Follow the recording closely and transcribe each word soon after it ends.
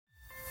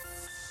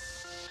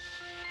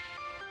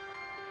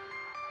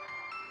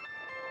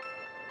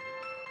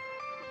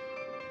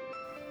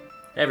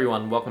Hey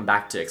everyone, welcome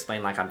back to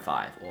Explain Like I'm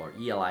 5, or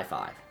ELI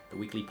 5, the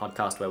weekly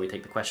podcast where we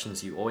take the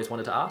questions you always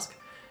wanted to ask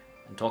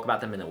and talk about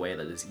them in a way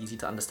that is easy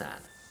to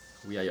understand.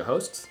 We are your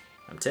hosts.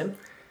 I'm Tim.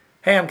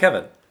 Hey, I'm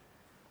Kevin.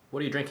 What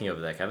are you drinking over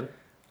there, Kevin?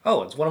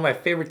 Oh, it's one of my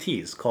favorite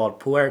teas called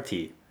pu'er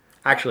tea.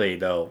 Actually,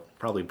 though,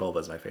 probably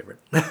boba is my favorite.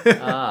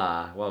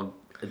 Well,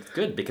 it's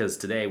good because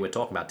today we're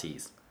talking about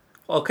teas.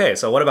 Okay,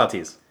 so what about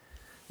teas?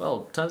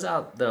 Well, turns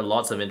out there are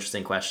lots of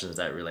interesting questions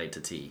that relate to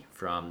tea,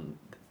 from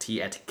tea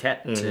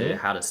etiquette to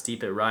how to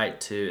steep it right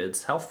to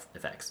its health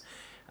effects.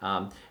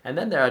 And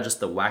then there are just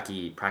the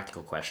wacky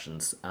practical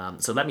questions.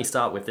 So let me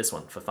start with this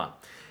one for fun.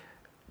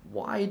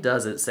 Why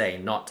does it say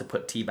not to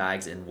put tea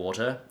bags in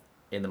water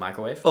in the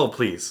microwave? Oh,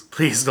 please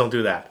don't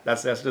do that.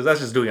 That's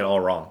just doing it all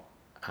wrong.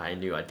 I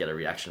knew I'd get a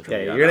reaction from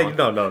Yeah, you on you're that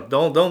gonna one.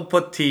 no, don't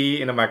put tea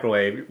in a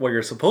microwave. What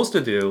you're supposed to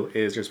do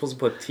is you're supposed to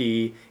put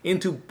tea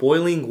into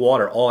boiling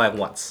water all at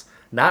once,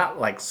 not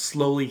like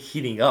slowly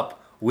heating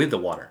up with the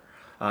water.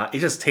 It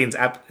just tastes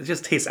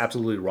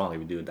absolutely wrong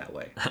if you do it that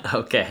way.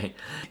 Okay.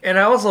 And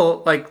I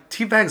also like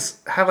tea bags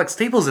have like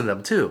staples in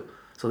them too,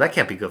 so that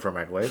can't be good for a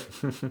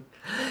microwave.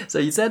 So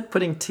you said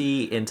putting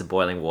tea into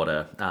boiling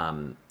water,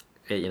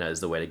 is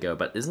the way to go.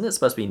 But isn't it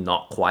supposed to be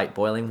not quite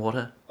boiling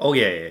water? Oh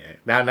yeah.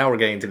 Now we're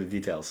getting into the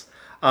details.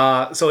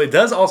 So it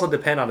does also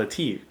depend on the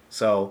tea.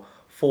 So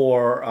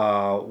for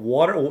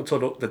water,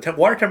 so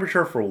water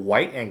temperature for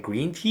white and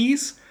green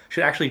teas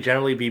should actually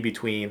generally be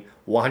between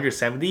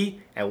 170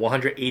 and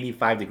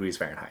 185 degrees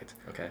Fahrenheit.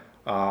 Okay.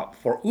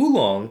 For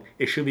oolong,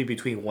 it should be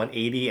between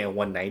 180 and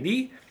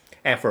 190.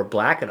 And for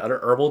black and other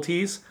herbal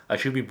teas,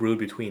 it should be brewed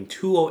between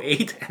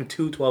 208 and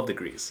 212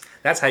 degrees.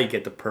 That's how you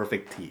get the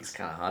perfect teas.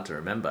 Kind of hard to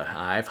remember.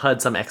 I've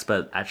heard some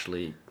expert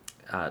actually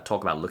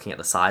talk about looking at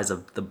the size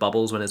of the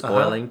bubbles when it's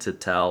boiling to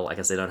tell. I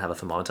guess they don't have a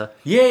thermometer.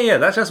 Yeah.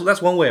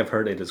 That's one way I've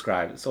heard it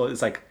described. So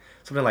it's like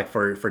something like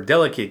for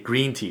delicate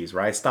green teas,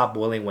 right? Stop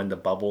boiling when the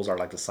bubbles are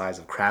like the size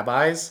of crab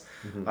eyes.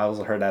 I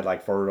also heard that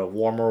like for the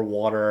warmer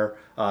water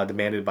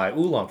demanded by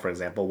oolong, for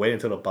example, wait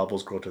until the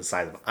bubbles grow to the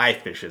size of eye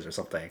fishes or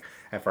something.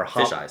 And for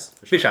hot Fish eyes,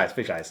 for sure.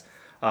 fish eyes.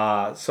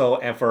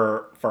 And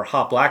for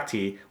hot black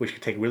tea, which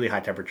can take really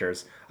high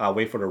temperatures,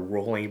 wait for the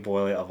rolling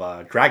boil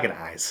of dragon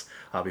eyes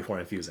before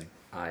infusing.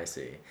 I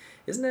see.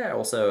 Isn't there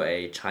also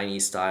a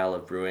Chinese style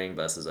of brewing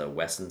versus a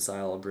Western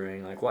style of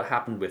brewing? Like, what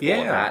happened with all of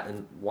Yeah. that,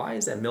 and why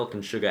is there milk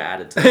and sugar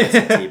added to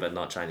Western tea but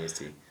not Chinese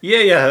tea?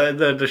 Yeah.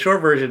 The short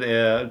version,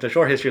 the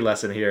short history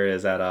lesson here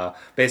is that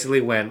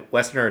basically when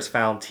Westerners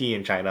found tea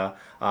in China,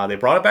 they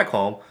brought it back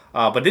home,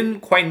 but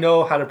didn't quite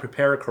know how to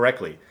prepare it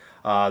correctly.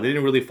 They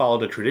didn't really follow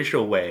the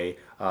traditional way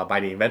by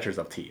the inventors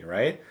of tea,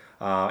 right?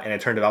 And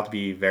it turned out to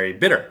be very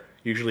bitter,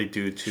 usually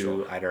due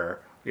to either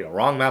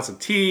wrong amounts of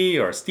tea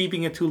or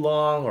steeping it too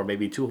long or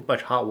maybe too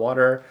much hot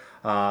water,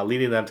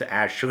 leading them to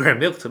add sugar and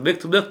milk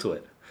to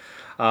it.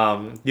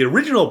 The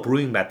original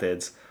brewing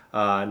methods,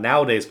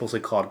 nowadays mostly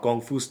called Gong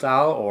Fu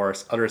style or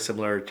other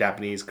similar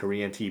Japanese,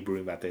 Korean tea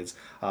brewing methods,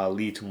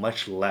 lead to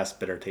much less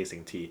bitter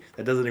tasting tea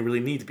that doesn't really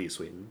need to be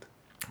sweetened.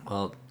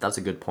 Well, that's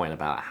a good point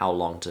about how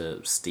long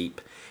to steep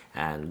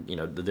and,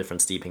 the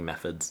different steeping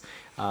methods.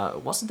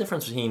 What's the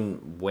difference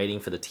between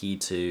waiting for the tea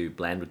to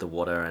blend with the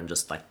water and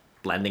just like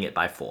blending it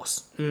by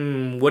force?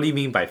 What do you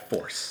mean by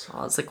force?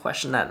 Well, it's a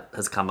question that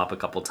has come up a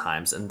couple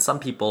times, and some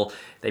people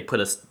they put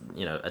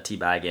a tea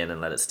bag in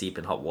and let it steep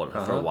in hot water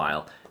for a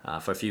while,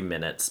 for a few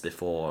minutes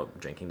before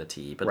drinking the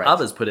tea. But Right.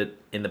 others put it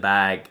in the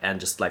bag and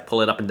just like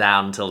pull it up and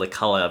down until the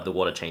color of the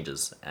water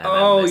changes. And then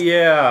Oh they-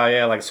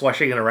 yeah, like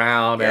swashing it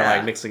around and yeah,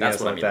 like mixing that's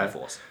it what I like mean by that.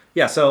 force.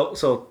 Yeah,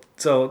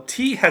 so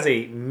tea has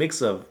a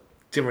mix of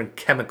different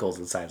chemicals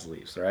inside its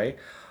leaves, right?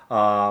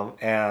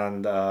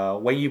 And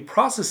when you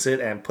process it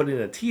and put it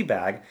in a tea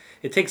bag,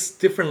 it takes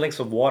different lengths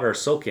of water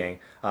soaking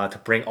to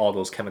bring all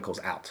those chemicals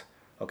out.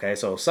 Okay,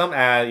 so some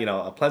add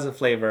a pleasant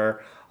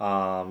flavor.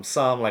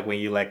 Some like when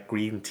you let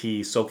green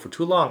tea soak for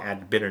too long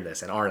add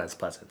bitterness and aren't as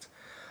pleasant.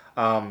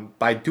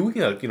 By doing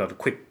the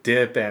quick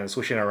dip and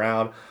swishing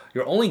around,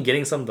 you're only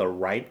getting some of the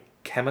right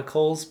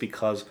chemicals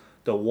because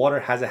the water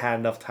hasn't had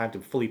enough time to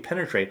fully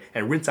penetrate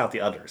and rinse out the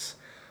others.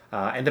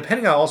 And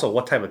depending on also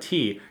what type of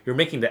tea you're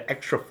making the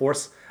extra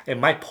force, it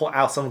might pull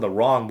out some of the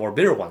wrong, more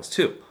bitter ones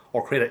too,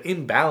 or create an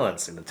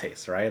imbalance in the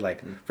taste, right?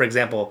 Like, for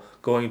example,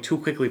 going too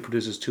quickly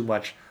produces too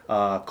much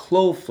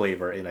clove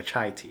flavor in a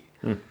chai tea.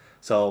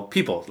 So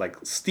people like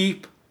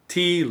steep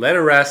tea, let it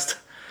rest,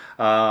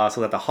 so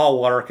that the hot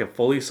water can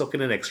fully soak it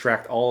in and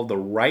extract all of the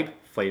right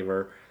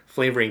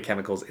flavoring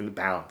chemicals in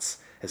balance,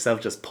 instead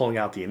of just pulling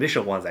out the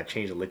initial ones that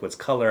change the liquid's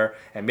color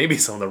and maybe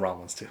some of the wrong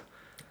ones too.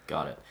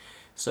 Got it.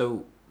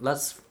 So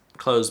let's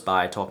close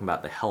by talking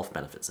about the health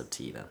benefits of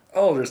tea then.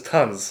 Oh, there's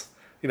tons.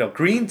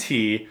 Green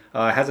tea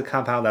has a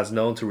compound that's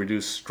known to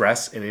reduce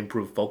stress and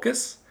improve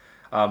focus.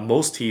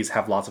 Most teas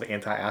have lots of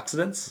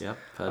antioxidants. Yep,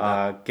 heard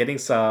that. Getting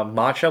some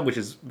matcha, which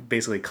is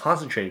basically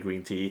concentrated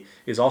green tea,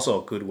 is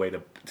also a good way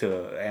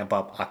to amp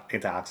up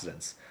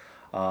antioxidants.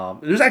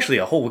 There's actually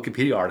a whole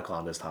Wikipedia article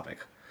on this topic.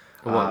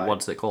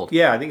 What's it called?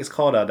 Yeah, I think it's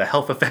called The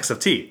Health Effects of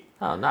Tea.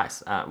 Oh,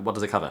 nice. What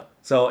does it cover?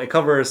 So it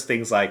covers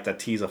things like the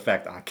tea's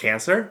effect on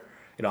cancer,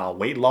 on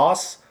weight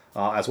loss,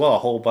 as well a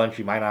whole bunch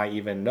you might not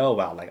even know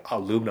about, like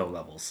aluminum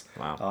levels.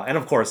 Wow. And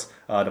of course,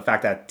 the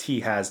fact that tea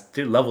has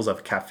levels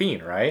of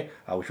caffeine, right?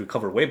 Which we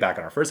covered way back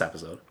in our first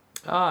episode.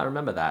 I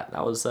remember that.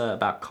 That was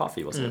about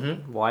coffee, wasn't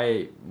it?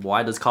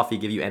 Why does coffee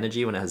give you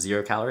energy when it has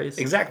 0 calories?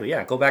 Exactly,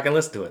 yeah. Go back and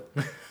listen to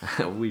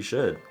it. We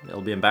should.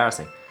 It'll be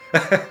embarrassing.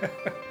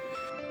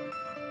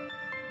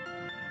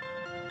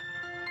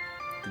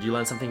 Did you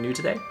learn something new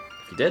today?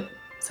 If you did,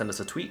 send us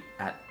a tweet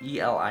at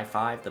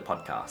ELI5 the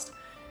podcast.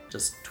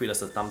 Just tweet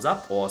us a thumbs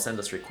up or send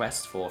us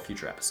requests for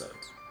future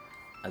episodes.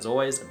 As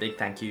always, a big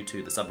thank you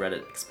to the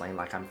subreddit Explain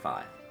Like I'm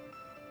 5.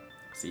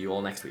 See you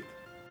all next week.